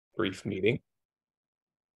brief meeting.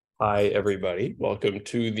 Hi, everybody. Welcome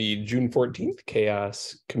to the June 14th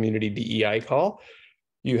CHAOSS Community DEI call.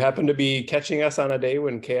 You happen to be catching us on a day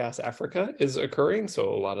when CHAOSS Africa is occurring,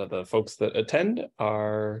 so a lot of the folks that attend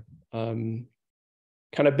are kind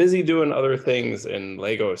of busy doing other things in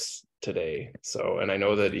Lagos today. So, and I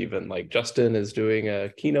know that even like Justin is doing a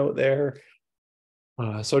keynote there.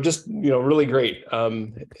 So just, really great.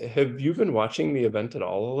 Have you been watching the event at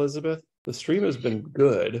all, Elizabeth? The stream has been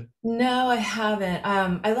good. No, I haven't.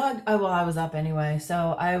 I logged, well, I was up anyway,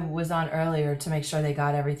 so I was on earlier to make sure they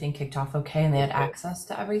got everything kicked off okay and they had access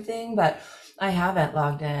to everything, but I haven't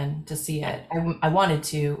logged in to see it. I wanted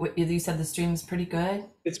to. You said the stream's pretty good?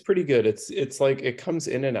 It's pretty good. It's like it comes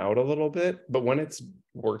in and out a little bit, but when it's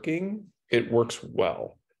working, it works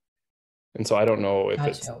well. And so I don't know if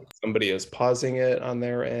it's Gotcha. somebody is pausing it on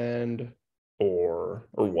their end or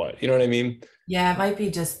what. You know what I mean? Yeah, it might be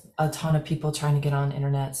just a ton of people trying to get on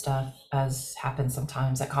internet stuff, as happens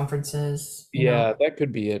sometimes at conferences, Yeah, that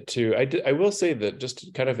could be it too. I will say that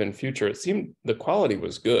just kind of in future, it seemed the quality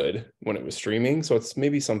was good when it was streaming. So it's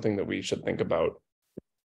maybe something that we should think about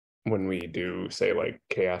when we do say like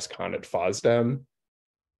CHAOSScon at FOSDEM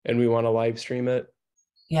and we want to live stream it.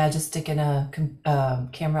 Yeah, just sticking a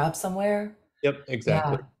camera up somewhere. Yep,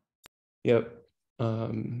 exactly. Yeah. Yep.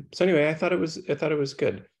 So anyway, I thought it was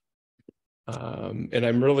good. And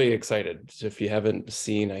I'm really excited. If you haven't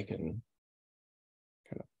seen, I can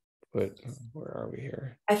kind of put, where are we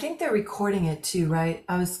here? I think they're recording it too, right?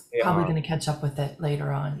 I was They probably are. going to catch up with it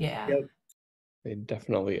later on. Yeah. Yep. They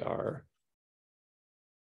definitely are.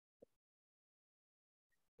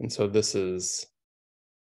 And so this is,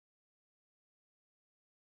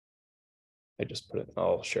 I just put it,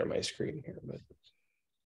 I'll share my screen here, but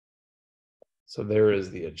so there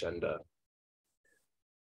is the agenda.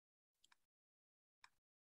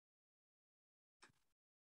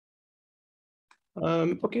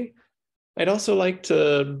 Okay. I'd also like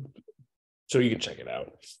to, so you can check it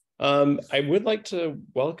out. I would like to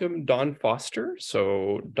welcome Dawn Foster.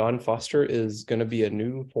 So Dawn Foster is going to be a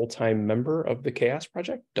new full-time member of the CHAOSS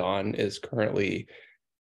project. Dawn is currently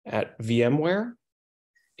at VMware,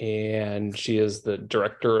 and she is the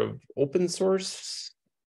director of open source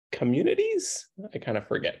communities. I kind of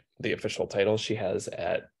forget the official title she has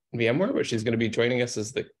at VMware, but she's going to be joining us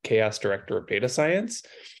as the CHAOSS director of data science.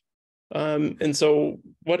 And so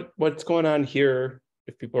what's going on here,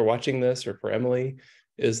 if people are watching this, or for Emily,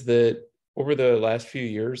 is that over the last few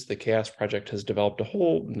years, the CHAOSS project has developed a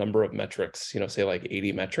whole number of metrics, say like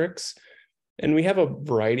 80 metrics. And we have a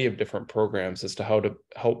variety of different programs as to how to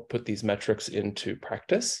help put these metrics into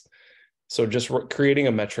practice. So just creating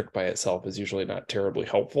a metric by itself is usually not terribly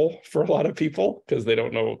helpful for a lot of people because they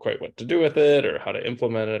don't know quite what to do with it or how to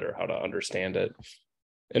implement it or how to understand it.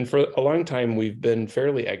 And for a long time, we've been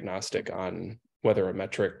fairly agnostic on whether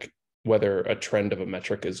a trend of a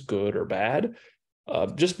metric is good or bad,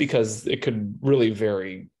 just because it could really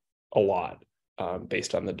vary a lot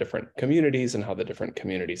based on the different communities and how the different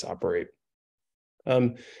communities operate.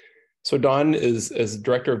 So Dawn as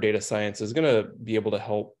director of data science is going to be able to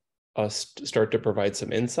help us start to provide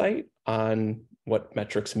some insight on what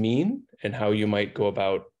metrics mean and how you might go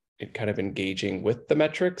about kind of engaging with the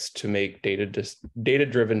metrics to make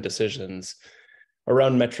data-driven decisions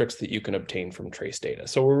around metrics that you can obtain from trace data.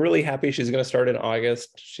 So we're really happy she's going to start in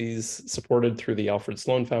August. She's supported through the Alfred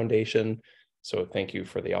Sloan Foundation. So thank you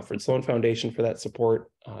for the Alfred Sloan Foundation for that support.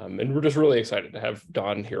 And we're just really excited to have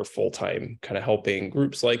Dawn here full-time, kind of helping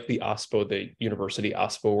groups like the OSPO, the University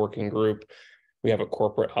OSPO Working Group. We have a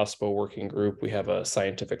corporate OSPO working group. We have a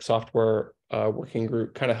scientific software working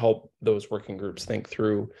group, kind of help those working groups think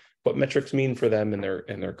through what metrics mean for them in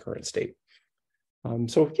their current state.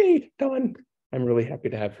 So yay, Dawn. I'm really happy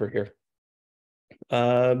to have her here.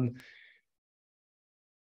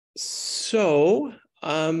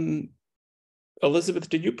 Elizabeth,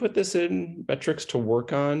 did you put this in metrics to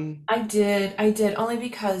work on? I did, only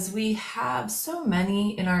because we have so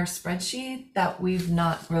many in our spreadsheet that we've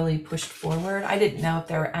not really pushed forward. I didn't know if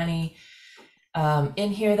there were any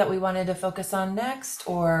in here that we wanted to focus on next,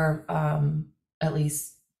 or at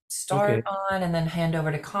least Okay. start on and then hand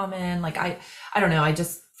over to common. Like I don't know. I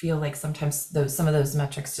just feel like sometimes some of those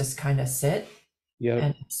metrics just kind of sit Yep.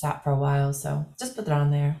 and sat for a while. So just put that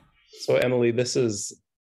on there. So Emily,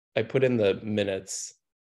 I put in the minutes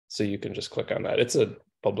so you can just click on that. It's a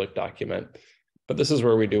public document, but this is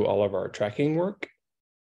where we do all of our tracking work.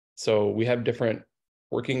 So we have different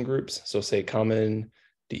working groups. So say common,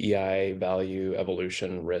 DEI, value,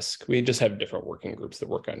 evolution, risk. We just have different working groups that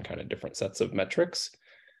work on kind of different sets of metrics.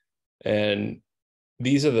 And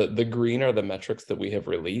these are the green are the metrics that we have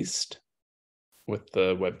released. with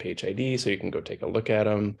the web page ID, so you can go take a look at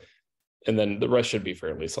them. And then the rest should be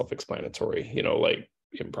fairly self-explanatory, like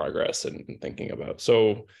in progress and thinking about.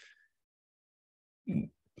 So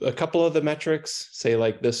a couple of the metrics, say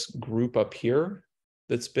like this group up here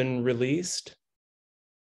that's been released,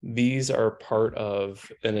 these are part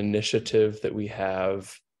of an initiative that we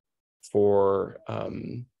have for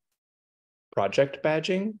project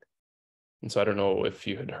badging. And so I don't know if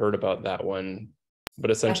you had heard about that one,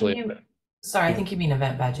 but essentially, I think you mean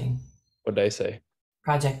event badging. What did I say?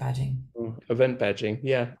 Project badging. Event badging,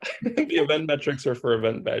 yeah. The event metrics are for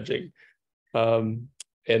event badging.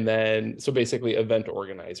 And then, so basically event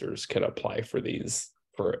organizers can apply for these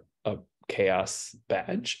for a CHAOSS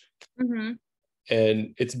badge. Mm-hmm.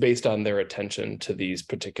 And it's based on their attention to these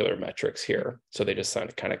particular metrics here. So they just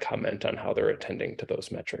kind of comment on how they're attending to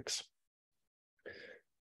those metrics.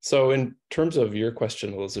 So in terms of your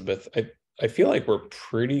question, Elizabeth, I feel like we're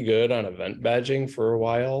pretty good on event badging for a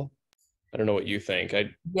while. I don't know what you think.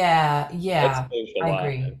 Yeah, I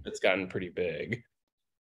agree. It's gotten pretty big.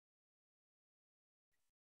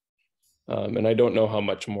 And I don't know how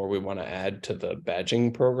much more we want to add to the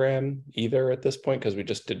badging program either at this point, because we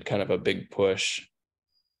just did kind of a big push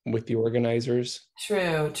with the organizers.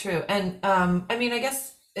 True. And I mean, I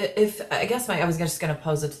guess I was just going to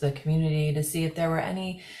pose it to the community to see if there were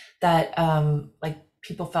any that like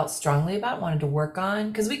people felt strongly about, wanted to work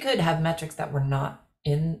on, because we could have metrics that were not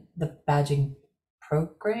in the badging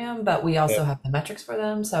program, but we also have the metrics for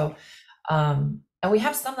them. So and we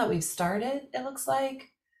have some that we've started, it looks like.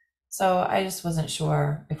 So I just wasn't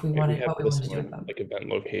sure if we wanted what we wanted to do with them. Like event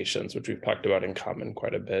locations, which we've talked about in common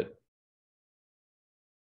quite a bit.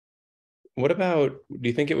 What about, do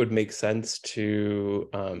you think it would make sense to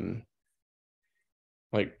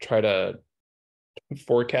like try to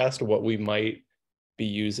forecast what we might be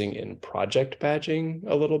using in project badging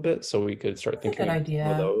a little bit, so we could start thinking about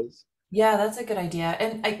some of those? Yeah, that's a good idea.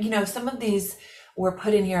 And some of these were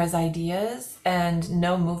put in here as ideas and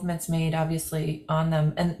no movements made obviously on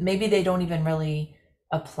them, and maybe they don't even really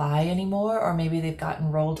apply anymore, or maybe they've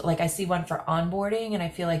gotten rolled. Like I see one for onboarding, and I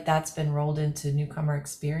feel like that's been rolled into newcomer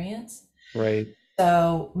experience. Right.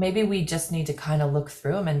 So maybe we just need to kind of look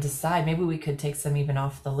through them and decide. Maybe we could take some even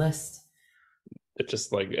off the list. It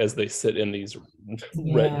just like as they sit in these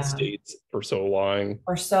red states for so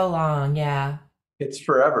long. Yeah. It's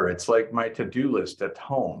forever. It's like my to-do list at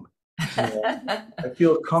home. I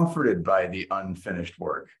feel comforted by the unfinished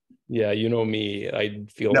work. Yeah, you know me. I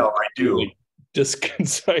feel I do.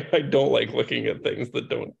 Really I don't like looking at things that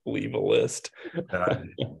don't leave a list.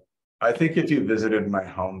 I think if you visited my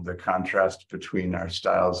home, the contrast between our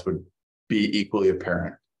styles would be equally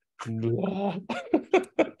apparent.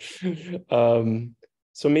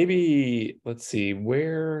 So maybe let's see,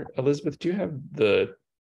 where, Elizabeth, do you have the...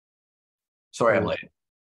 Sorry, I'm late.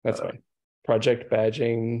 That's fine. Project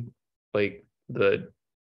badging, like do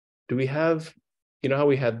we have, how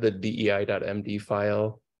we had the DEI.md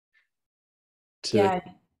file that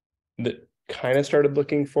kind of started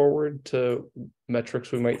looking forward to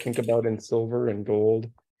metrics we might think about in silver and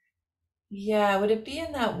gold? Yeah, would it be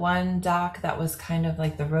in that one doc that was kind of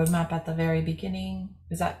like the roadmap at the very beginning?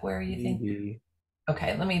 Is that where you think?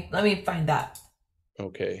 Okay, let me find that.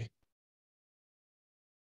 Okay.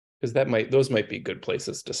 Because those might be good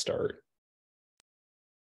places to start.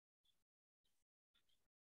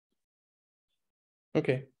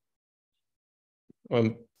 Okay.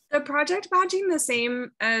 The project badging the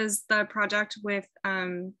same as the project with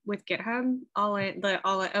GitHub?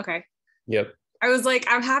 Okay. Yep. I was like,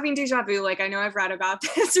 I'm having deja vu. Like, I know I've read about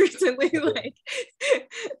this recently. Like,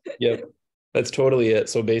 yep, that's totally it.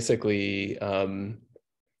 So basically,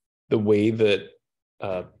 the way that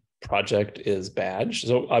project is badged.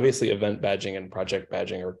 So obviously, event badging and project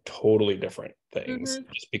badging are totally different things,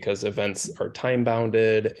 just because events are time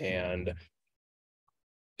bounded, and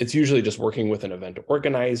it's usually just working with an event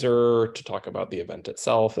organizer to talk about the event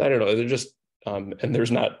itself. I don't know. They're just and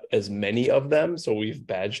there's not as many of them. So we've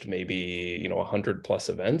badged maybe, 100 plus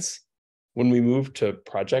events. When we move to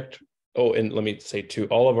project, and let me say too,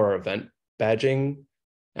 all of our event badging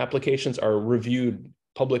applications are reviewed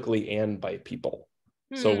publicly and by people.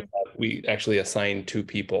 So we actually assign 2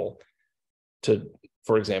 people to,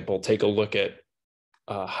 for example, take a look at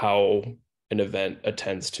how an event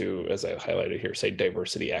attends to, as I highlighted here, say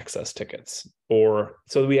diversity access tickets. Or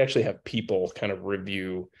so we actually have people kind of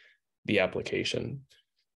review the application.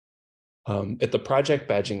 At the project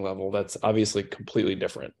badging level, that's obviously completely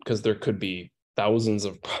different, because there could be thousands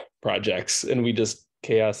of projects, and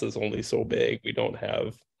CHAOSS is only so big. We don't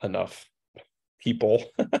have enough people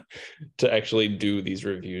to actually do these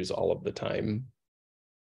reviews all of the time.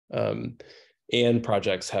 and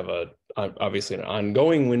projects have obviously an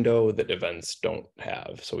ongoing window that events don't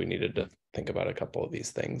have. So we needed to think about a couple of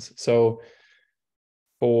these things. So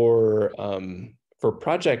for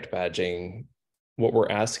project badging, what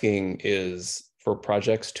we're asking is for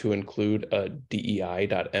projects to include a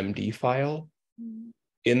DEI.md file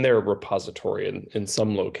in their repository in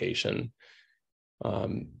some location.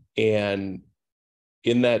 And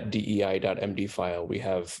in that DEI.md file, we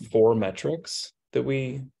have 4 metrics that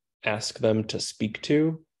we ask them to speak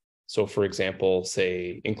to. So for example,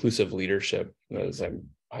 say inclusive leadership, as I'm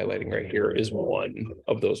highlighting right here, is one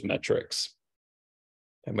of those metrics.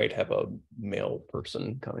 I might have a male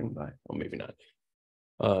person coming by, well, maybe not.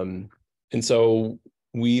 And so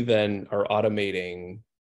we then are automating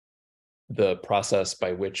the process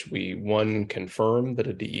by which we, 1, confirm that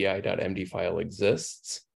a DEI.md file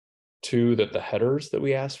exists, 2, that the headers that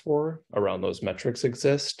we asked for around those metrics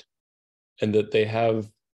exist, and that they have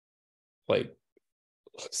like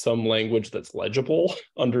some language that's legible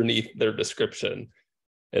underneath their description.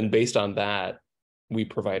 And based on that, we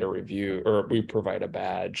provide a review, or we provide a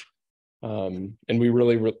badge. And we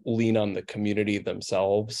really lean on the community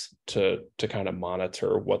themselves to kind of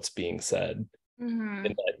monitor what's being said in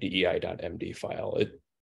that DEI.md file.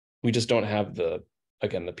 We just don't have the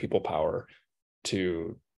people power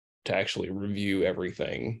to actually review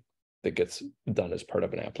everything that gets done as part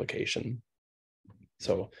of an application.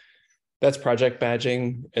 So that's project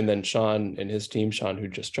badging. And then Sean and his team, Sean, who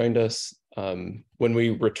just joined us, when we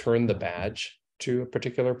return the badge to a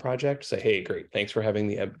particular project, say, hey, great, thanks for having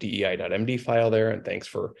the DEI.md file there, and thanks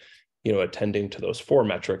for attending to those 4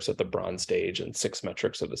 metrics at the bronze stage and 6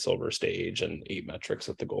 metrics at the silver stage and 8 metrics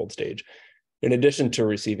at the gold stage. In addition to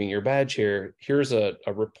receiving your badge here's a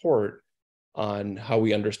report on how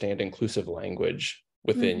we understand inclusive language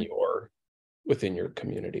within your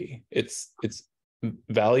community. It's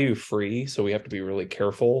value free, so we have to be really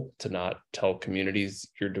careful to not tell communities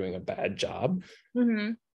you're doing a bad job,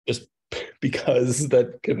 just because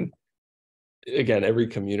that can, again, every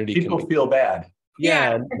community people feel bad.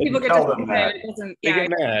 Yeah, people get tell them that. They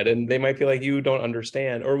get mad, and they might feel like you don't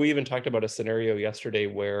understand. Or we even talked about a scenario yesterday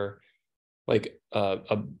where like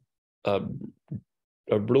a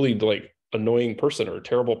really like annoying person or a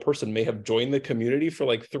terrible person may have joined the community for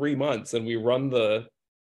like 3 months, and we run the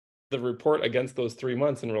report against those 3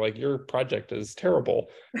 months, and we're like, your project is terrible.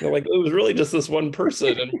 And they're like, it was really just this one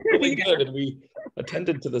person, and really good, and we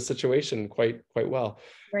attended to the situation quite well.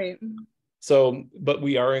 Right. So, but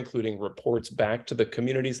we are including reports back to the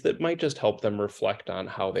communities that might just help them reflect on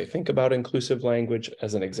how they think about inclusive language,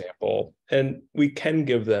 as an example. And we can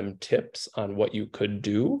give them tips on what you could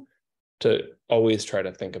do to always try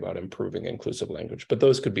to think about improving inclusive language. But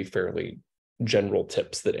those could be fairly general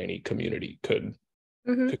tips that any community could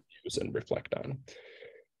use and reflect on.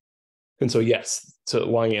 And so, yes, so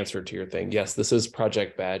long answer to your thing. Yes, this is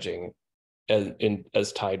project badging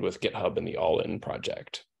as tied with GitHub and the All-In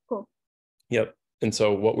project. Cool. Yep. And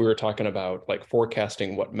so what we were talking about, like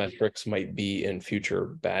forecasting what metrics might be in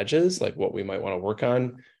future badges, like what we might want to work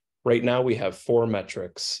on. Right now we have 4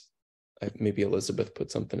 metrics. Maybe Elizabeth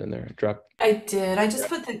put something in there. I did. I just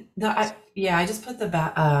put I just put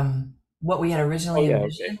what we had originally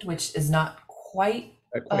envisioned, which is not quite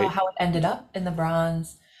how it ended up in the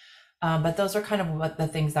bronze. But those are kind of what the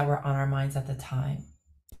things that were on our minds at the time.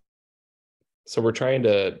 So we're trying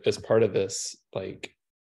to, as part of this, like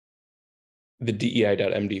the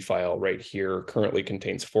DEI.md file right here currently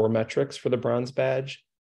contains 4 metrics for the bronze badge,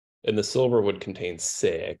 and the silver would contain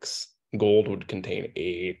 6, gold would contain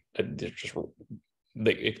 8. The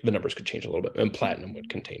numbers could change a little bit, and platinum would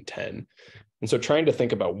contain 10. And so trying to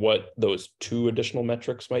think about what those 2 additional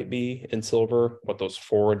metrics might be in silver, what those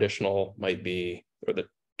 4 additional might be, or the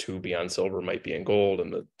 2 beyond silver might be in gold,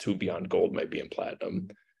 and the 2 beyond gold might be in platinum.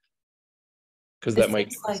 Because that might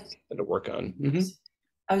be something to work on.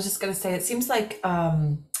 I was just going to say, it seems like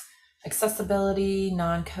accessibility,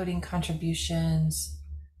 non-coding contributions,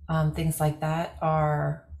 things like that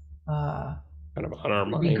are kind of on our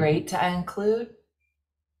mind. Would be great to include.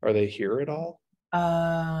 Are they here at all?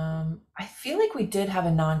 I feel like we did have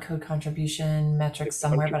a non-code contribution metric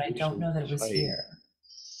somewhere, but I don't know that it was here.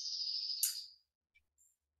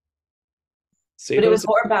 But it was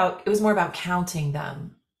more about counting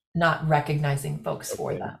them, not recognizing folks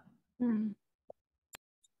for them.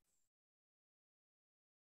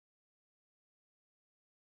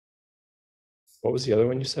 What was the other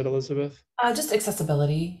one you said, Elizabeth? Just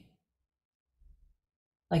accessibility.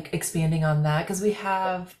 Like expanding on that, because we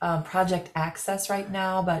have project access right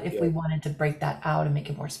now, but if we wanted to break that out and make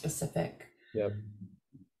it more specific.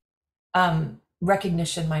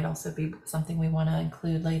 Recognition might also be something we want to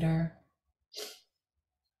include later.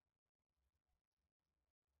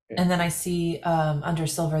 And then I see under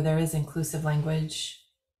silver, there is inclusive language,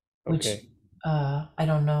 which Okay. I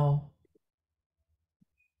don't know.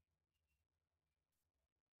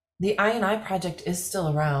 The I&I project is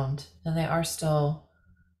still around and they are still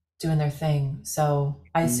doing their thing. So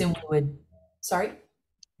I assume we would, sorry?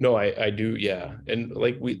 No, I do, yeah. And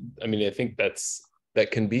like I mean, I think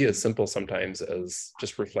that can be as simple sometimes as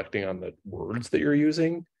just reflecting on the words that you're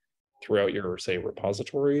using throughout your, say,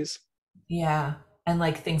 repositories. Yeah. And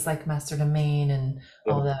like things like master domain and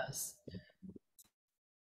all those.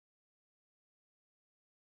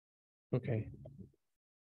 Okay.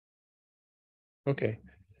 Okay.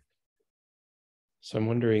 So I'm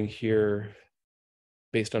wondering here,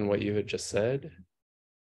 based on what you had just said,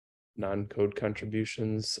 non-code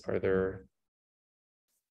contributions,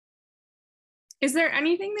 Is there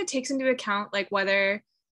anything that takes into account like whether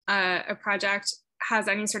a project has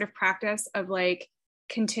any sort of practice of like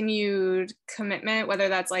continued commitment, whether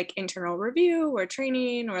that's like internal review or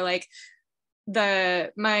training or like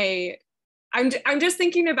I'm just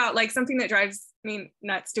thinking about like something that drives me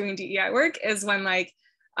nuts doing DEI work is when like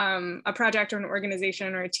a project or an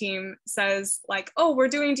organization or a team says like, oh, we're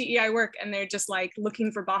doing DEI work, and they're just like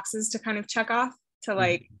looking for boxes to kind of check off to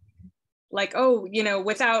like, oh, you know,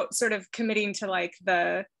 without sort of committing to like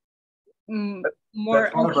the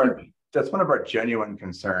more. That's one of our genuine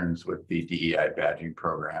concerns with the DEI badging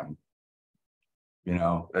program. You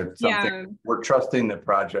know, it's something we're trusting the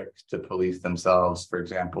project to police themselves. For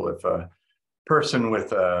example, if a person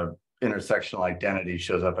with a intersectional identity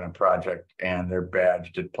shows up in a project and they're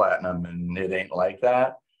badged at platinum and it ain't like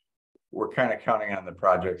that, we're kind of counting on the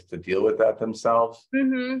projects to deal with that themselves.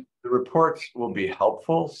 Mm-hmm. The reports will be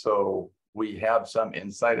helpful, so we have some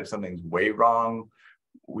insight if something's way wrong.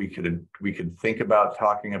 We could think about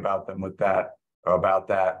talking about them with that about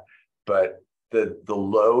that, but the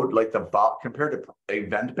load, like compared to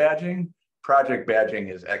event badging, project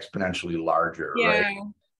badging is exponentially larger, right?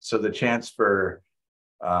 So the chance for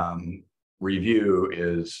review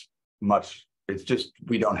is much. It's just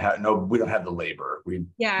we don't have the labor.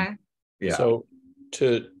 Yeah. So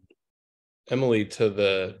to Emily, to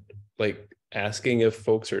the like asking if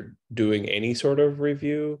folks are doing any sort of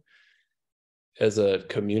review as a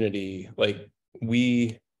community, like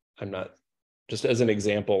I'm not, just as an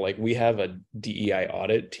example, like we have a DEI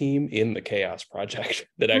audit team in the CHAOSS project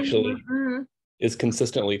that actually is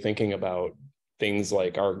consistently thinking about things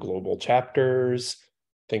like our global chapters,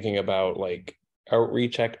 thinking about like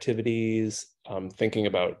outreach activities, thinking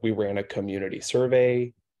about, we ran a community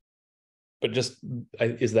survey. But just,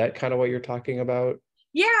 is that kind of what you're talking about?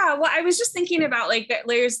 Yeah, well, I was just thinking about like that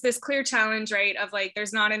there's this clear challenge, right? Of like,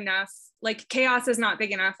 there's not enough, like CHAOSS is not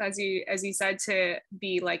big enough, as you said, to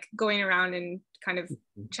be like going around and kind of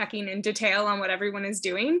checking in detail on what everyone is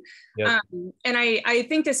doing. Yep. And I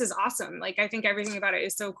think this is awesome. Like, I think everything about it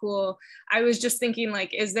is so cool. I was just thinking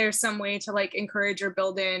like, is there some way to like encourage or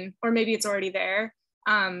build in, or maybe it's already there,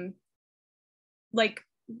 like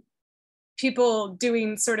people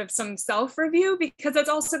doing sort of some self-review, because that's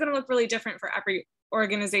also going to look really different for every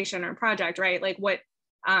organization or project, right? Like what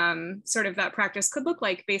sort of that practice could look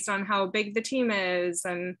like based on how big the team is,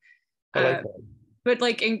 and but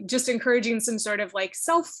like just encouraging some sort of like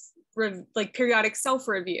periodic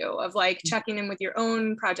self-review of like checking in with your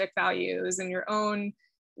own project values and your own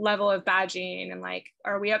level of badging, and like,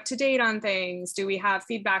 are we up to date on things? Do we have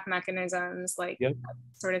feedback mechanisms, like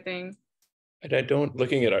sort of thing? And I don't,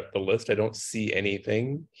 looking at the list, I don't see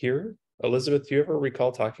anything here. Elizabeth, do you ever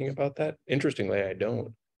recall talking about that? Interestingly, I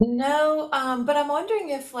don't. No, but I'm wondering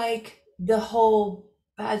if like the whole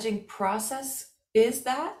badging process is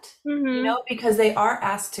that, you know, because they are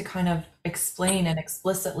asked to kind of explain and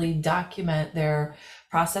explicitly document their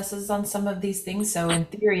processes on some of these things. So in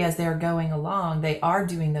theory, as they're going along, they are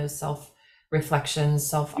doing those self-reflections,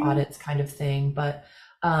 self-audits kind of thing. But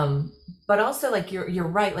also like you're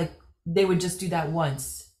right, like they would just do that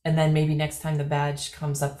once, and then maybe next time the badge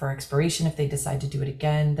comes up for expiration, if they decide to do it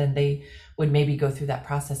again, then they would maybe go through that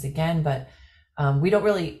process again. But we don't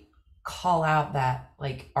really call out that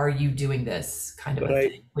like, are you doing this kind of a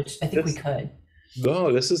thing, which I think we could.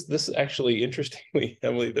 No, this is actually, interestingly,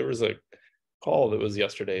 Emily, there was a call that was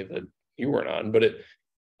yesterday that you weren't on, but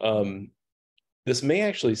this may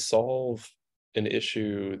actually solve an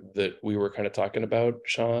issue that we were kind of talking about,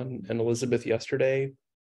 Sean and Elizabeth, yesterday,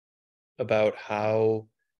 about how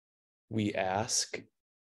we ask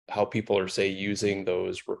how people are, say, using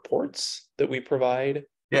those reports that we provide.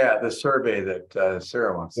 Yeah, the survey that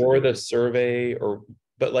Sarah wants to do. Or the survey,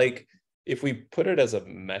 but like if we put it as a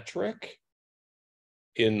metric,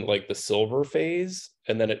 in like the silver phase,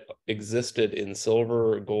 and then it existed in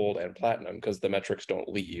silver, gold, and platinum because the metrics don't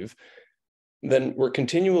leave, then we're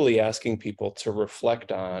continually asking people to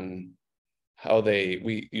reflect on how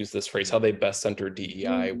we use this phrase, how they best center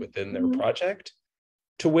DEI within their project,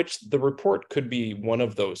 to which the report could be one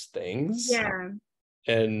of those things. Yeah.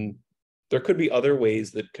 And there could be other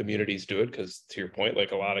ways that communities do it, because to your point,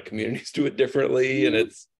 like a lot of communities do it differently, and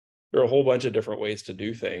there are a whole bunch of different ways to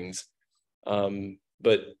do things.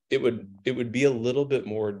 But it would be a little bit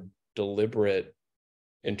more deliberate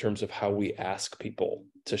in terms of how we ask people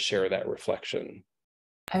to share that reflection.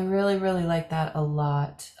 I really, really like that a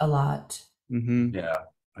lot. Yeah,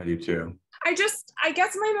 I do too. I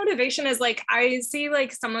guess my motivation is like, I see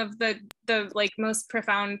like some of the like most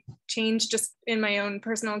profound change just in my own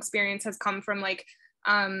personal experience has come from like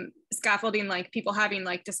scaffolding, like people having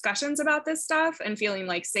like discussions about this stuff and feeling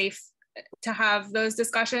like safe to have those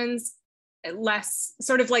discussions, less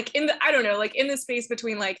sort of like in the, I don't know, like in the space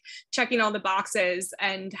between like checking all the boxes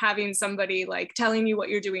and having somebody like telling you what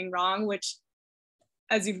you're doing wrong, which,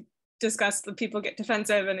 as you've discussed, the people get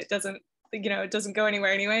defensive and it doesn't go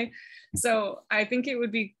anywhere anyway. So I think it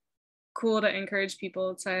would be cool to encourage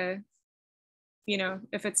people to,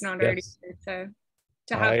 if it's not already, to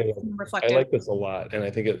have reflective. I like this a lot, and I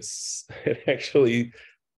think it actually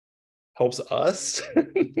helps us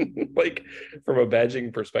like from a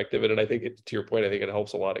badging perspective. And I think to your point, I think it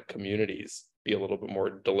helps a lot of communities be a little bit more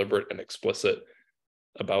deliberate and explicit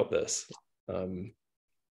about this.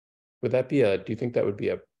 Would that be do you think that would be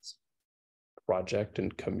a project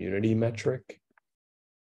and community metric?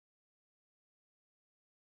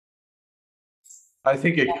 I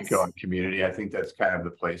think it could go in community. I think that's kind of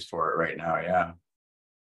the place for it right now. Yeah.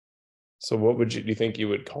 So what do you think you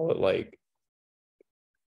would call it, like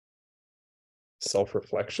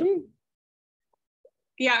self-reflection?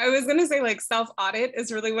 Yeah, I was gonna say like self-audit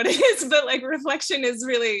is really what it is, but like reflection is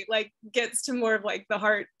really like gets to more of like the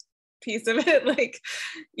heart piece of it. Like,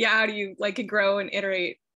 yeah, how do you like grow and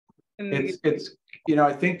iterate? It's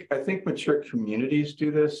I think mature communities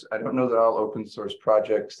do this. I don't know that all open source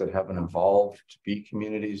projects that haven't evolved to be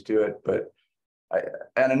communities do it, but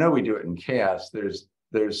I know we do it in CHAOSS.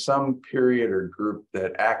 There's some period or group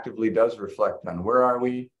that actively does reflect on where are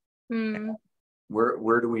we,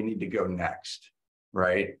 where do we need to go next,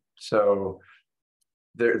 right? So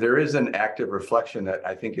there is an active reflection that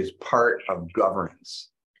I think is part of governance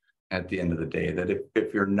at the end of the day, that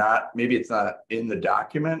if you're not, maybe it's not in the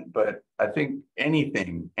document, but I think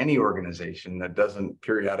any organization that doesn't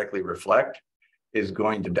periodically reflect is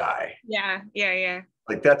going to die. Yeah.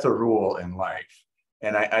 Like that's a rule in life.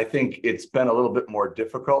 And I think it's been a little bit more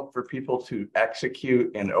difficult for people to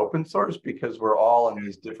execute in open source because we're all in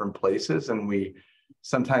these different places and we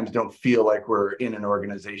sometimes don't feel like we're in an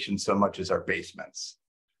organization so much as our basements.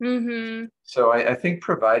 So I think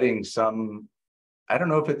providing some, I don't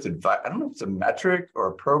know if it's a metric or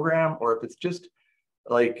a program, or if it's just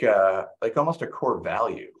like almost a core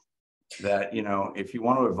value that, if you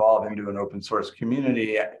want to evolve into an open source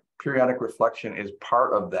community, periodic reflection is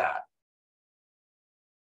part of that.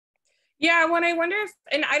 Yeah, when I wonder if,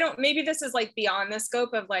 and I don't, maybe this is like beyond the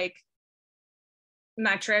scope of like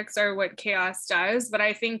metrics or what CHAOSS does, but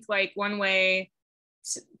I think like one way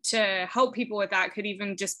to help people with that could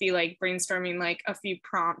even just be like brainstorming like a few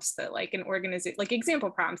prompts that like an organization, like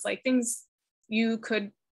example prompts, like things you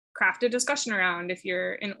could craft a discussion around if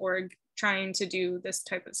you're an org trying to do this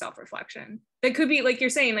type of self-reflection. That could be, like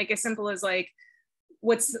you're saying, like as simple as like,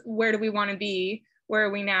 where do we want to be? Where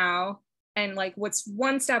are we now? And like, what's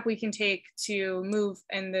one step we can take to move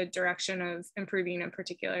in the direction of improving a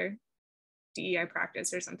particular DEI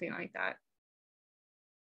practice or something like that.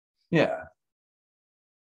 Yeah.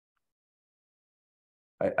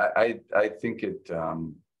 I think it's I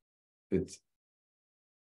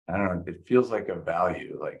don't know, it feels like a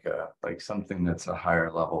value, like something that's a higher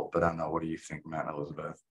level, but I don't know, what do you think, Matt and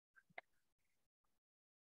Elizabeth?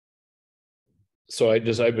 So I've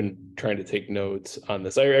been trying to take notes on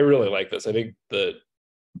this. I really like this. I think that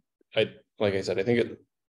like I said, I think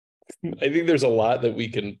there's a lot that we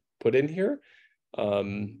can put in here.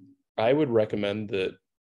 I would recommend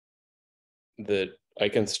that I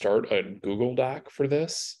can start a Google Doc for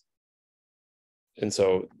this. And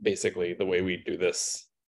so basically the way we do this,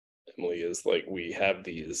 Emily, is like we have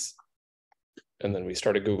these and then we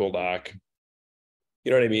start a Google Doc,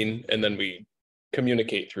 you know what I mean? And then we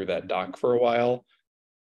communicate through that doc for a while.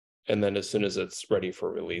 And then as soon as it's ready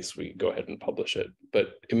for release, we go ahead and publish it.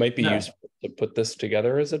 But it might be useful to put this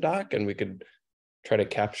together as a doc, and we could try to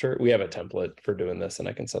capture, we have a template for doing this and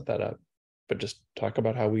I can set that up, but just talk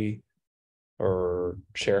about how we or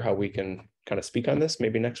share how we can kind of speak on this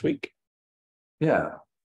maybe next week? Yeah.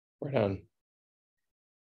 Right on.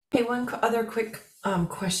 Okay, one other quick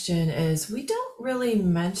question is, we don't really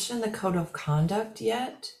mention the code of conduct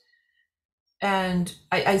yet. And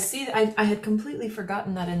I see, I had completely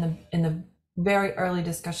forgotten that in the very early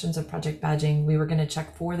discussions of project badging, we were going to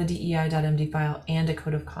check for the DEI.md file and a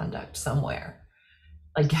code of conduct somewhere,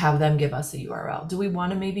 like have them give us a URL. Do we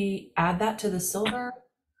want to maybe add that to the silver,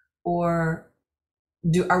 or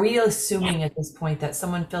are we assuming at this point that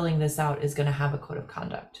someone filling this out is going to have a code of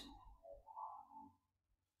conduct?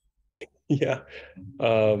 Yeah,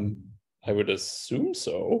 I would assume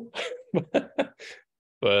so,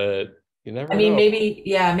 but you never I mean, know. maybe,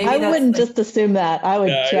 yeah, maybe I that's wouldn't like, just assume that. I would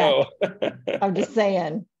Yeah, check. I know. I'm just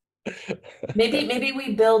saying. maybe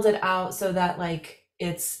we build it out so that like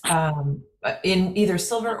it's in either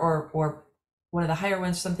silver or one of the higher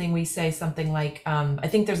ones, something we say something like, I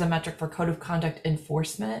think there's a metric for code of conduct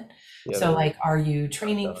enforcement. Yeah, So like, are you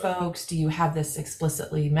training folks? Do you have this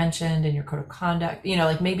explicitly mentioned in your code of conduct? You know,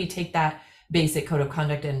 like maybe take that basic code of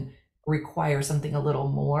conduct and require something a little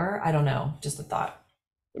more. I don't know, just a thought.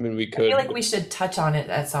 I mean, we I could. feel like we should touch on it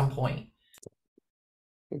at some point.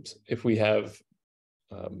 Oops, if we have,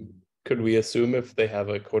 could we assume if they have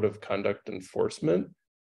a code of conduct enforcement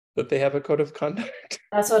that they have a code of conduct?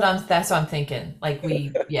 That's what I'm thinking. Like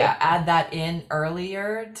yeah, add that in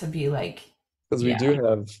earlier to be like, Because we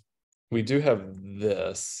do have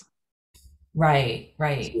this. right. So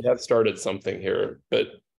we have started something here, but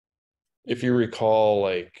if you recall,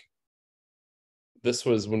 like, this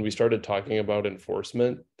was when we started talking about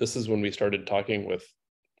enforcement. This is when we started talking with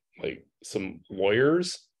like some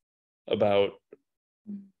lawyers about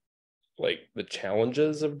like the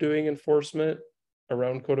challenges of doing enforcement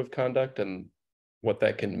around code of conduct and what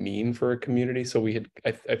that can mean for a community. So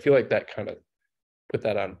I feel like that kind of put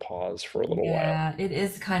that on pause for a little while. Yeah, it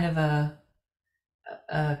is kind of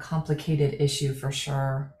a complicated issue for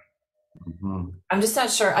sure. Mm-hmm. I'm just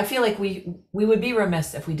not sure. I feel like we would be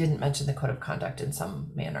remiss if we didn't mention the code of conduct in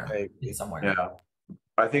some manner, somewhere. Yeah.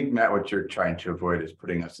 I think, Matt, what you're trying to avoid is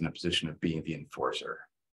putting us in a position of being the enforcer.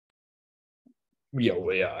 Yeah,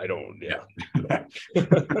 well, yeah, I don't. Yeah,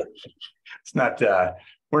 it's not.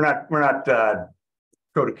 We're not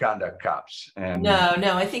code of conduct cops. And no,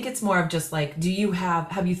 I think it's more of just like,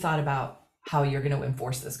 have you thought about how you're going to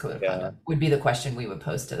enforce this code of conduct? Would be the question we would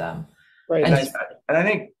pose to them. Right. And I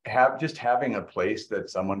think having a place that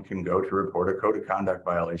someone can go to report a code of conduct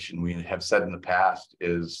violation, we have said in the past,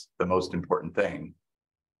 is the most important thing.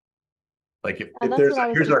 Like if there's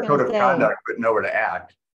here's our code of conduct, but nowhere to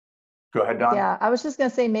act. Go ahead, Don. Yeah, I was just going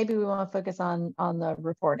to say, maybe we want to focus on the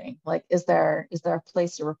reporting. Like, is there a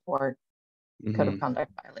place to report code of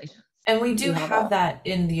conduct violations? And we do have that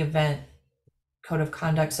in the event code of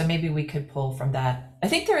conduct. So maybe we could pull from that. I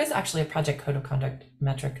think there is actually a project code of conduct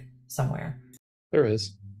metric somewhere. There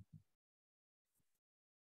is.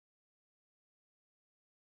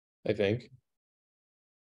 I think.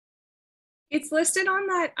 It's listed on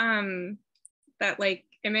that like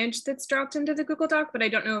image that's dropped into the Google Doc, but I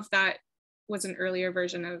don't know if that was an earlier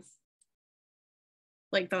version of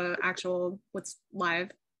like the actual what's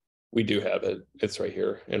live. We do have it. It's right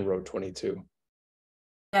here in row 22.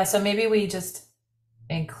 Yeah, so maybe we just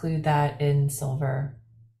include that in silver.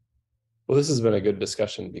 Well, this has been a good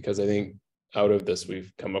discussion because I think out of this,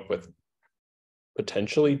 we've come up with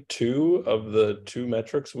potentially 2 of the 2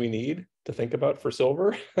 metrics we need to think about for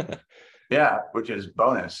silver. Yeah, which is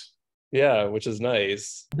bonus. Yeah, which is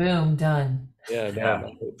nice. Boom, done. Yeah.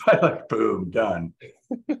 I like boom, done.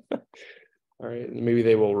 All right, maybe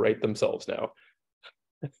they will write themselves now.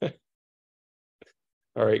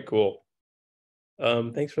 All right, cool.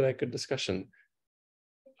 Thanks for that good discussion.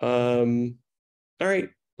 All right,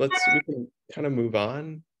 we can kind of move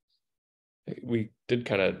on. We did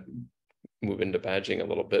kind of move into badging a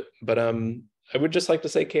little bit, but I would just like to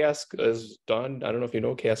say CHAOSS, as Dawn, I don't know if you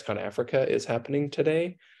know, CHAOSScon Africa is happening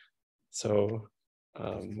today. So,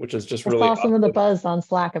 which is just really I saw some awesome. of the buzz on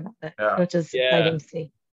Slack about it, which is exciting to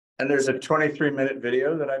see. And there's a 23-minute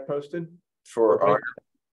video that I posted for our,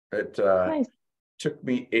 it Nice. took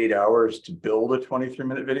me 8 hours to build a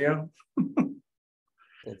 23-minute video.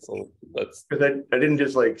 That's because I didn't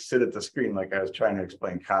just like sit at the screen, like I was trying to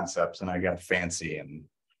explain concepts and I got fancy, and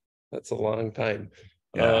that's a long time.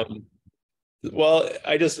 Yeah. Well,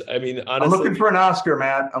 I mean, honestly, I'm looking for an Oscar,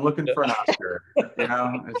 Matt. I'm looking for an Oscar. You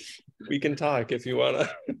know, we can talk if you want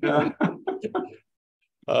to.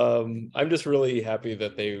 I'm just really happy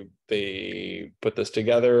that they put this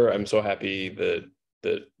together. I'm so happy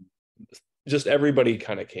that just everybody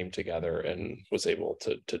kind of came together and was able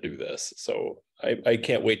to do this. So I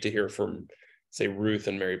can't wait to hear from say Ruth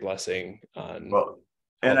and Mary Blessing on. Well,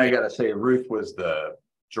 and I gotta say, Ruth was the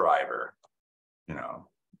driver. You know,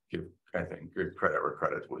 I think good credit where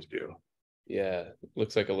credit was due. Yeah,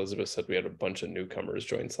 looks like Elizabeth said we had a bunch of newcomers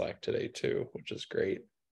join Slack today too, which is great.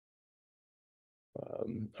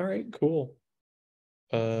 All right, cool.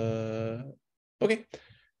 Okay.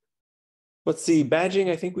 Let's see, badging.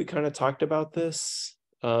 I think we kind of talked about this.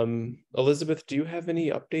 Elizabeth, do you have any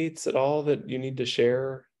updates at all that you need to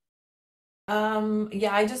share?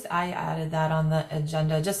 Yeah, I added that on the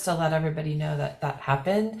agenda just to let everybody know that that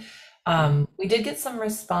happened. We did get some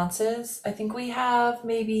responses. I think we have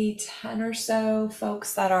maybe 10 or so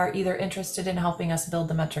folks that are either interested in helping us build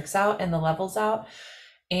the metrics out and the levels out,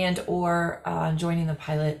 and or joining the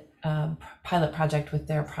pilot project with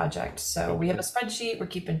their project. So we have a spreadsheet, we're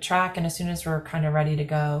keeping track, and as soon as we're kind of ready to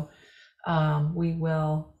go, we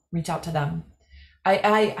will reach out to them.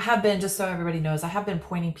 I have been, just so everybody knows, I have been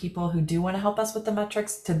pointing people who do want to help us with the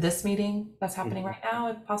metrics to this meeting that's happening right now,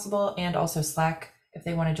 if possible, and also Slack if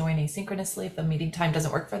they want to join asynchronously if the meeting time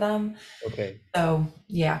doesn't work for them. Okay. So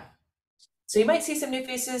yeah. So you might see some new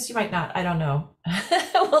faces, you might not. I don't know.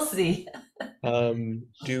 We'll see.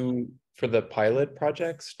 For the pilot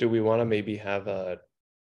projects, do we want to maybe have a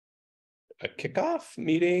kickoff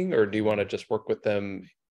meeting, or do you want to just work with them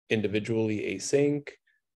individually async?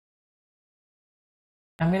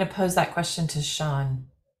 I'm going to pose that question to Sean.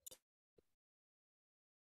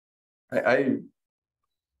 Because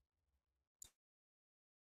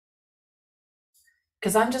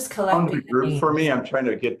I'm just collecting the group for me. I'm trying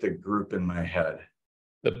to get the group in my head.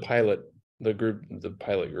 The pilot group.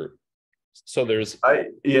 So there's. I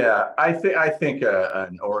think a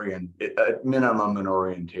minimum an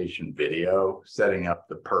orientation video setting up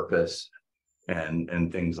the purpose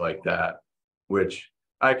and things like that, which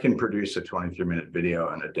I can produce a 23-minute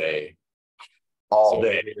video in a day, all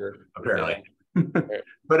day, apparently.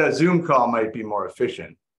 But a Zoom call might be more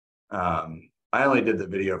efficient. I only did the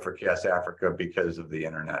video for CHAOSS Africa because of the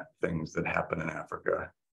internet things that happen in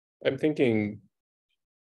Africa. I'm thinking,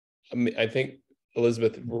 I think,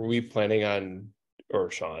 Elizabeth, were we planning on,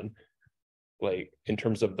 or Sean, like in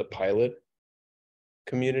terms of the pilot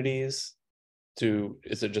communities,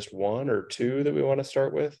 is it just one or two that we want to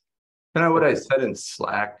start with? Kind of what I said in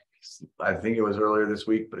Slack, I think it was earlier this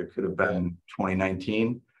week, but it could have been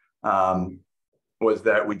 2019, was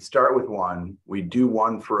that we'd start with one, we'd do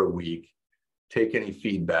one for a week, take any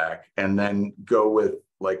feedback, and then go with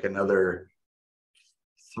like another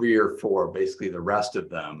 3 or 4, basically the rest of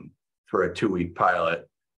them for a 2-week pilot,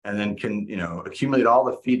 and then accumulate all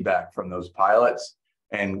the feedback from those pilots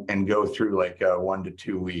and go through like a 1 to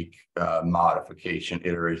 2 week modification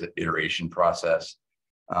iteration process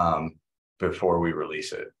before we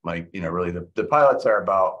release it. Like, really the pilots are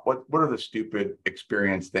about what are the stupid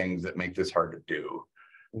experience things that make this hard to do,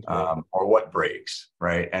 or what breaks,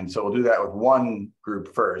 right? And so we'll do that with one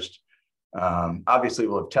group first. Obviously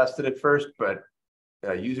we'll have tested it first, but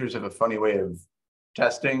users have a funny way of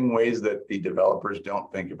testing ways that the developers don't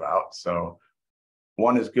think about. So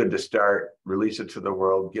one is good to start, release it to the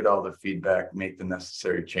world, get all the feedback, make the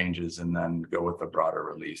necessary changes, and then go with the broader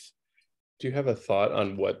release. Do you have a thought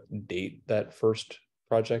on what date that first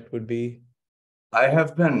project would be?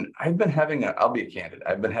 I've been having I'll be candid,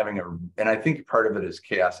 I've been having and I think part of it is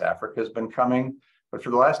CHAOSS Africa has been coming, but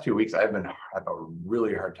for the last 2 weeks, I've a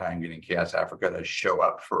really hard time getting CHAOSS Africa to show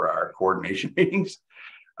up for our coordination meetings.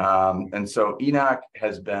 And so Enoch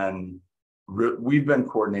has we've been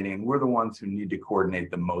coordinating. We're the ones who need to coordinate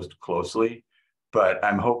the most closely, but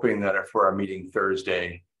I'm hoping that for our meeting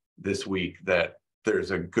Thursday this week, that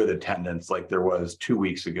there's a good attendance like there was 2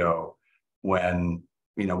 weeks ago when,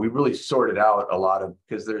 we really sorted out a lot of,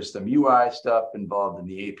 because there's some UI stuff involved in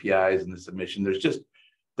the APIs and the submission. There's just,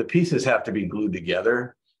 the pieces have to be glued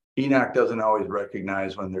together. Enoch doesn't always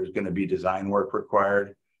recognize when there's going to be design work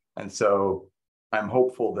required. And so I'm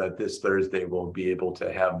hopeful that this Thursday we'll be able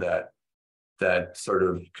to have that sort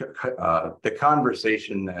of the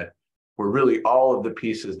conversation that where really all of the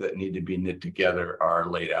pieces that need to be knit together are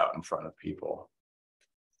laid out in front of people.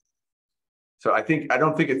 So I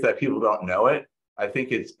don't think it's that people don't know it. I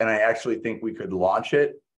think and I actually think we could launch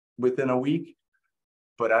it within a week,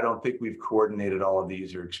 but I don't think we've coordinated all of the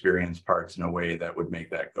user experience parts in a way that would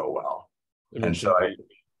make that go well. And so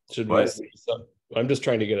I'm just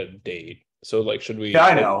trying to get a date. So like, should we? Yeah,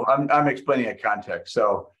 I know. I'm explaining a context.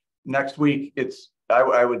 So next week,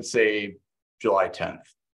 I would say July 10th.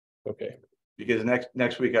 Okay. Because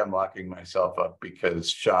next week I'm locking myself up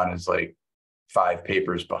because Sean is like 5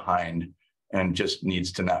 papers behind and just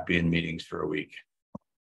needs to not be in meetings for a week.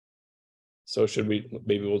 So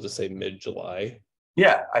maybe we'll just say mid-July?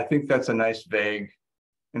 Yeah, I think that's a nice vague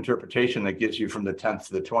interpretation that gives you from the 10th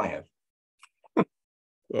to the 20th.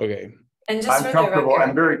 Okay. And just I'm for comfortable. the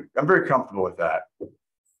record, I'm very comfortable with that.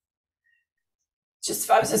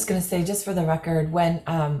 I was just going to say, just for the record, when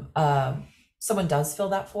someone does fill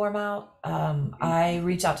that form out, I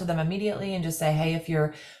reach out to them immediately and just say, hey, if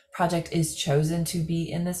your project is chosen to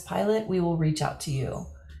be in this pilot, we will reach out to you.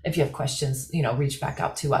 If you have questions, reach back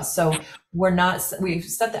out to us. So we've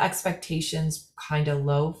set the expectations kind of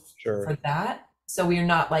low for that. So we're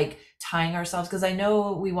not like tying ourselves, because I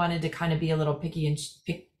know we wanted to kind of be a little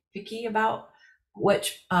picky about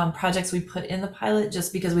which projects we put in the pilot,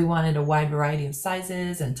 just because we wanted a wide variety of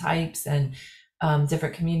sizes and types and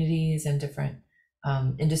different communities and different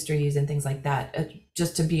industries and things like that,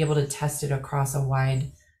 just to be able to test it across a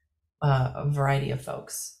wide variety of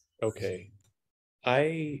folks. Okay.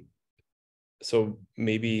 So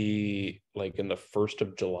maybe like in the 1st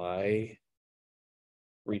of July,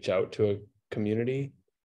 reach out to a community.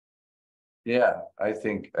 Yeah, I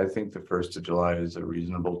think the 1st of July is a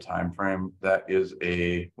reasonable time frame. That is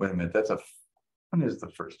wait a minute, when is the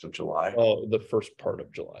 1st of July? Oh, the first part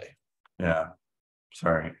of July. Yeah,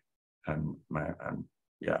 sorry.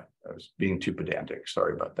 Yeah, I was being too pedantic.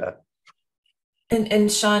 Sorry about that.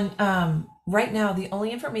 And Sean, right now, the only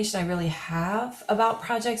information I really have about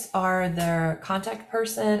projects are their contact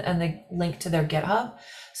person and the link to their GitHub.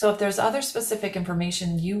 So if there's other specific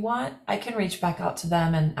information you want, I can reach back out to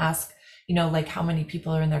them and ask, like how many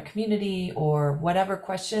people are in their community, or whatever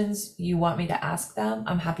questions you want me to ask them.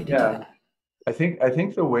 I'm happy to do that. I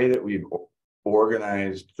think the way that we've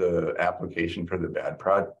organized the application for the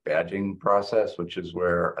badging process, which is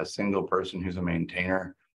where a single person who's a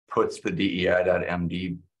maintainer puts the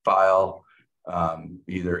DEI.md file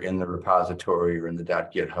either in the repository or in the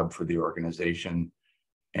 .github for the organization,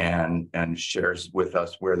 and shares with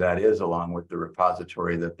us where that is, along with the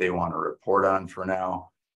repository that they want to report on for now.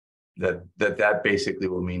 That basically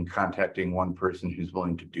will mean contacting one person who's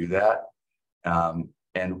willing to do that.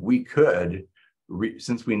 And we could,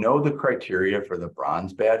 since we know the criteria for the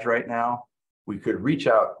bronze badge right now, we could reach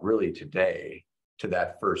out really today to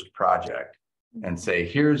that first project and say,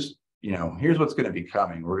 here's what's going to be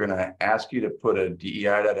coming. We're going to ask you to put a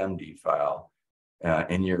DEI.md file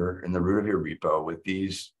in the root of your repo with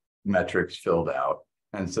these metrics filled out.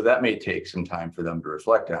 And so that may take some time for them to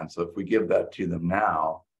reflect on. So if we give that to them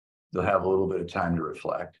now, they'll have a little bit of time to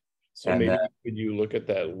reflect. So maybe could you look at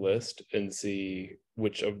that list and see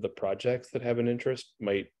which of the projects that have an interest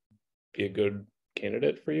might be a good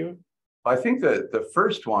candidate for you? I think that the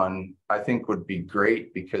first one would be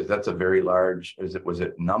great, because that's a very large, was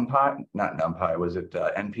it NumPy? Not NumPy, was it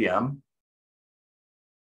NPM?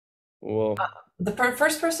 Well, the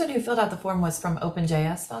first person who filled out the form was from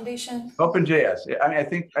OpenJS Foundation. OpenJS. I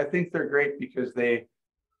mean, I think they're great because they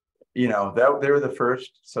were the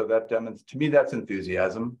first. So that to me, that's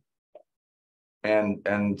enthusiasm.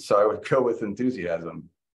 And so I would go with enthusiasm.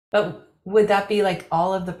 But would that be like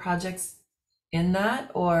all of the projects in that,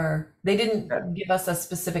 or they didn't give us a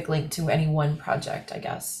specific link to any one project, I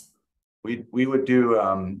guess? We would do,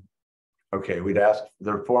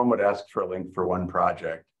 the form would ask for a link for one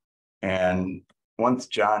project. And once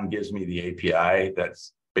John gives me the API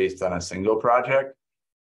that's based on a single project,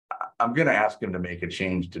 I'm going to ask him to make a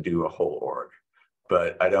change to do a whole org,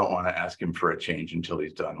 but I don't want to ask him for a change until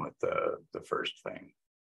he's done with the first thing.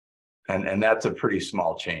 And that's a pretty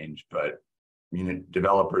small change, but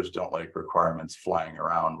developers don't like requirements flying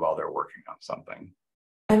around while they're working on something.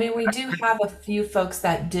 I mean, we do have a few folks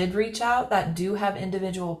that did reach out that do have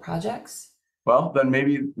individual projects. Well, then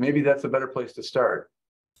maybe that's a better place to start.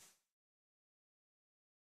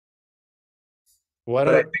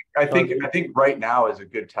 But I think right now is a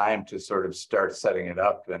good time to sort of start setting it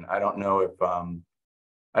up. And I don't know if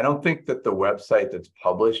I don't think that the website that's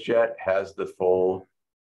published yet has the full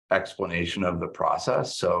explanation of the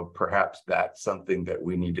process. So perhaps that's something that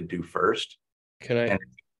we need to do first. Go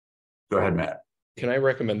ahead, Matt. Can I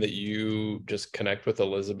recommend that you just connect with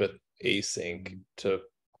Elizabeth Async to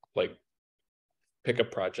like pick a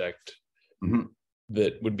project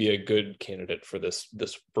that would be a good candidate for this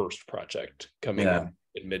first project coming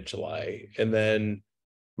in mid-July, and then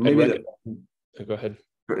maybe go ahead.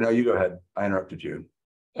 No, you go ahead. I interrupted you.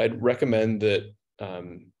 I'd recommend that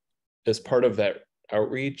as part of that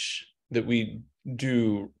outreach that we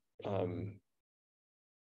do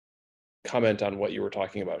comment on what you were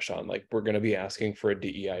talking about, Sean. Like, we're going to be asking for a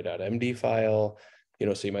DEI.md file,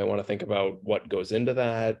 so you might want to think about what goes into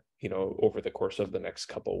that, over the course of the next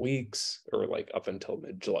couple of weeks, or like up until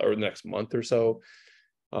mid-July or the next month or so.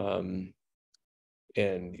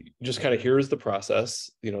 and just kind of here's the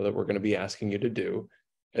process, you know, that we're going to be asking you to do.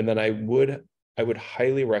 And then I would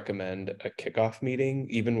highly recommend a kickoff meeting,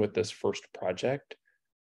 even with this first project,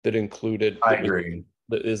 that included, I agree,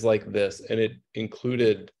 that is like this, and it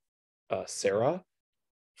included Sarah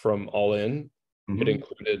from All In. It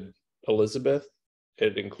included Elizabeth.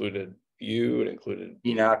 It included you. It included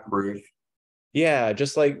Enoch, Ruth. Yeah,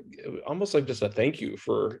 just like almost like just a thank you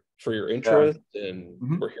for your interest, and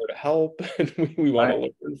we're here to help, and we want to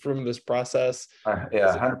learn from this process.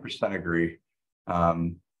 Yeah, 100% agree.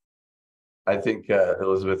 I think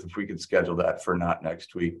Elizabeth, if we could schedule that for not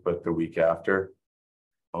next week, but the week after,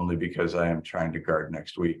 only because I am trying to guard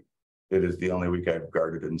next week. It is the only week I've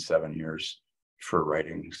guarded in 7 years for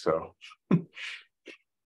writing. So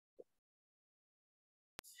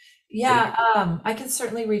yeah, I can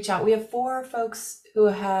certainly reach out. We have 4 folks who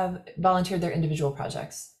have volunteered their individual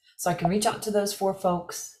projects. So I can reach out to those 4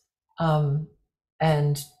 folks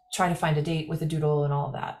and try to find a date with a doodle and all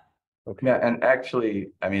of that. Okay. Yeah, and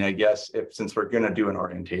actually, I mean, I guess since we're going to do an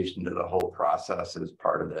orientation to the whole process as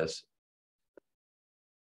part of this,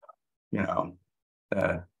 you know,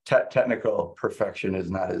 technical perfection is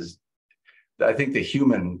not as, I think the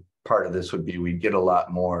human part of this would be we'd get a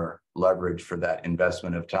lot more leverage for that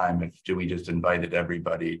investment of time if we just invited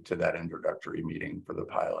everybody to that introductory meeting for the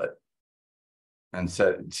pilot, and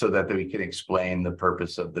so that we can explain the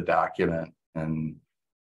purpose of the document, and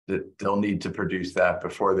that they'll need to produce that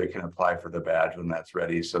before they can apply for the badge when that's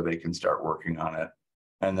ready, so they can start working on it.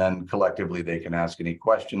 And then collectively they can ask any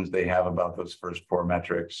questions they have about those first 4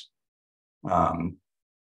 metrics.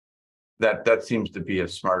 That seems to be a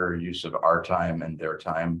smarter use of our time and their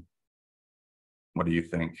time. What do you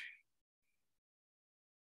think?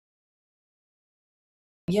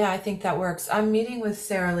 Yeah, I think that works. I'm meeting with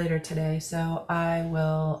Sarah later today, so I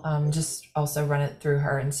will just also run it through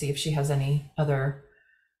her and see if she has any other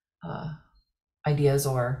ideas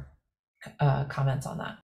or comments on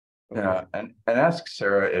that. Yeah, and ask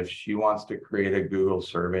Sarah if she wants to create a Google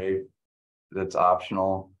survey that's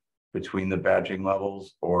optional between the badging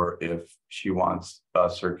levels, or if she wants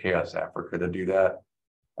us or CHAOSS Africa to do that.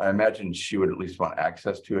 I imagine she would at least want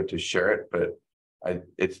access to it to share it, but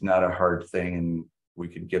it's not a hard thing, and we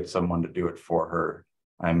could get someone to do it for her.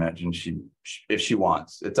 I imagine if she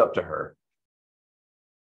wants, it's up to her.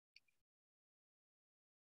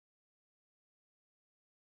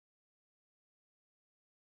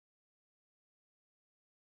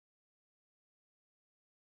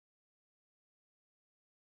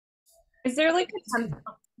 Is there like a template?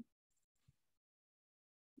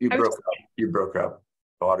 You broke up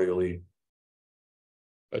audibly.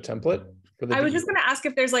 A template for the I was just going to ask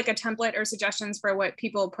if there's like a template or suggestions for what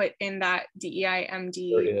people put in that DEI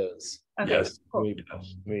MD. There is. Okay, Yes. cool.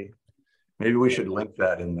 Maybe we should link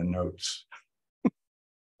that in the notes.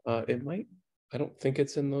 It might. I don't think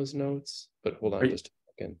it's in those notes, but hold on just a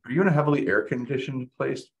second. Are you in a heavily air-conditioned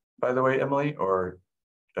place, by the way, Emily, or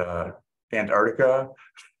Antarctica?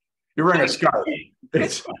 You're wearing a scarf.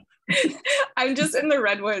 I'm just in the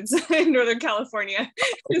redwoods in Northern California.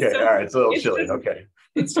 Okay, so all right, it's a little chilly. Okay,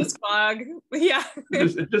 it's just fog. Yeah.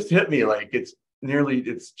 It just hit me like it's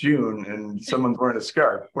June and someone's wearing a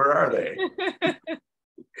scarf. Where are they?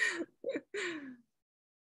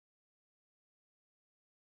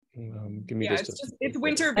 Give me it's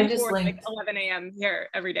winter before like 11 a.m. here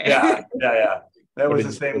every day. Yeah. That was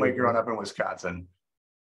the same way growing up in Wisconsin.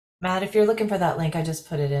 Matt, if you're looking for that link, I just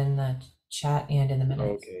put it in the chat and in the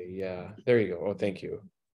minutes. Okay, yeah, there you go. Oh, thank you.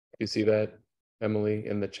 You see that, Emily,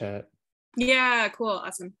 in the chat? Yeah, cool,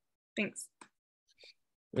 awesome, thanks.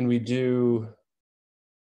 And we do,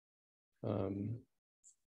 to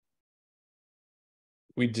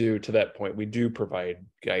that point, we do provide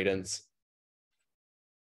guidance.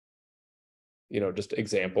 You know, just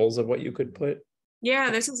examples of what you could put.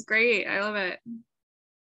 Yeah, this is great. I love it.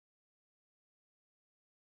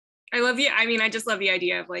 I love you. I mean, I just love the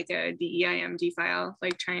idea of like a DEI MD file,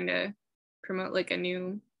 like trying to promote like a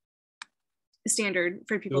new standard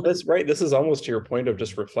for people. Well, that's right. This is almost to your point of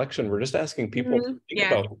just reflection. We're just asking people to think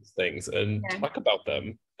about these things and talk about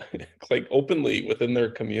them like openly within their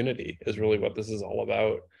community is really what this is all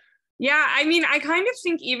about. Yeah, I mean, I kind of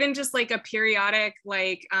think even just like a periodic,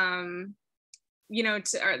 like, you know,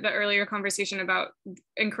 to the earlier conversation about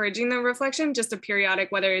encouraging the reflection, just a periodic,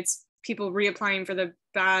 whether it's people reapplying for the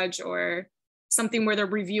badge or something where they're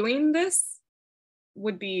reviewing this,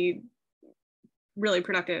 would be really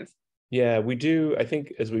productive. Yeah, we do. I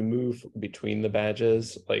think as we move between the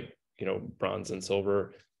badges, like, you know, bronze and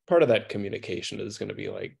silver, part of that communication is going to be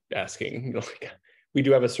like asking, you know, like, we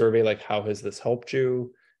do have a survey, like, how has this helped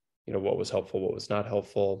you? You know, what was helpful, what was not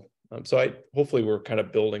helpful? So hopefully we're kind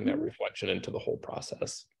of building that reflection into the whole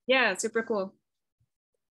process. Yeah, super cool.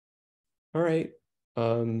 All right.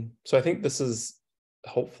 So I think this is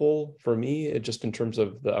helpful for me, just in terms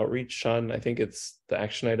of the outreach. Sean, I think the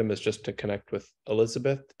action item is just to connect with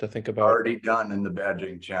Elizabeth to think about. Already done in the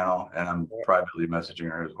badging channel, and I'm privately messaging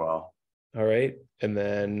her as well. All right. And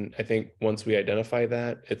then I think once we identify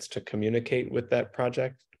that, it's to communicate with that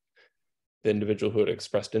project, the individual who had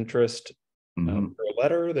expressed interest, for a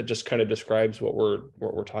letter that just kind of describes what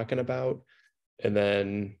we're talking about, and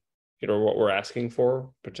then what we're asking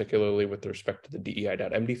for, particularly with respect to the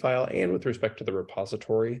DEI.md file and with respect to the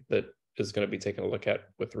repository that is going to be taken a look at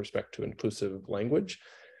with respect to inclusive language.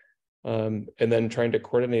 And then trying to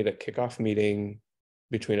coordinate a kickoff meeting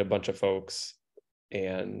between a bunch of folks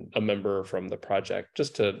and a member from the project,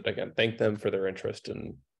 just to, again, thank them for their interest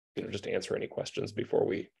and just answer any questions before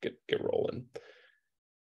we get rolling.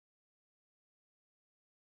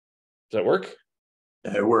 Does that work?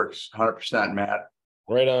 It works 100%, Matt.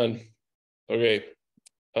 Right on. Okay.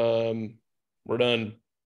 We're done.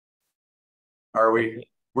 Are we?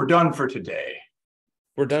 We're done for today.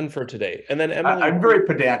 We're done for today. And then Emily, I'm very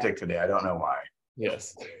pedantic today. I don't know why.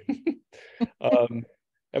 Yes.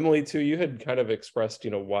 Emily, too, you had kind of expressed,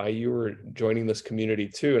 why you were joining this community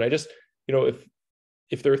too. And I just,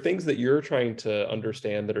 if there are things that you're trying to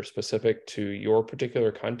understand that are specific to your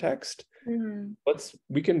particular context,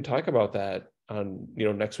 we can talk about that on,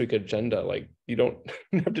 next week agenda. Like, you don't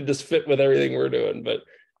have to just fit with everything we're doing, but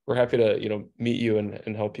we're happy to, meet you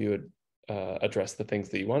and help you address the things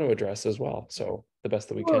that you want to address as well. So the best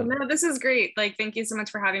that we can. No, this is great. Like, thank you so much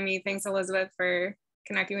for having me. Thanks, Elizabeth, for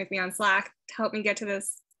connecting with me on Slack to help me get to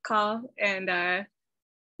this call. And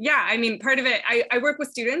yeah, I mean, part of it, I work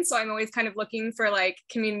with students, so I'm always kind of looking for like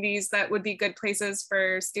communities that would be good places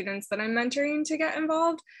for students that I'm mentoring to get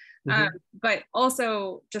involved. But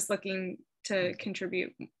also just looking to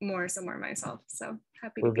contribute more somewhere myself. So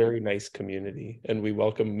happy. We're a very nice community and we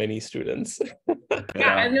welcome many students.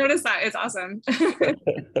 Yeah, I've noticed that. It's awesome.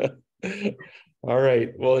 All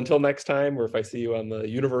right. Well, until next time, or if I see you on the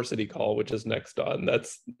university call, which is next on,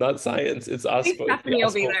 that's not science, it's OSPO. Stephanie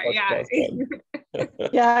will be there. Yeah.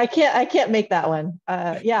 Yeah, I can't make that one.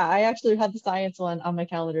 Yeah, I actually had the science one on my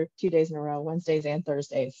calendar 2 days in a row, Wednesdays and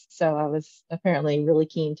Thursdays. So I was apparently really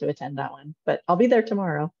keen to attend that one, but I'll be there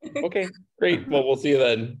tomorrow. Okay, great. Well, we'll see you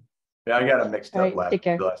then. Yeah, I got it mixed up last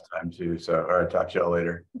time too. So, all right, talk to y'all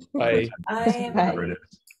later. Bye. Bye.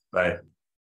 Bye.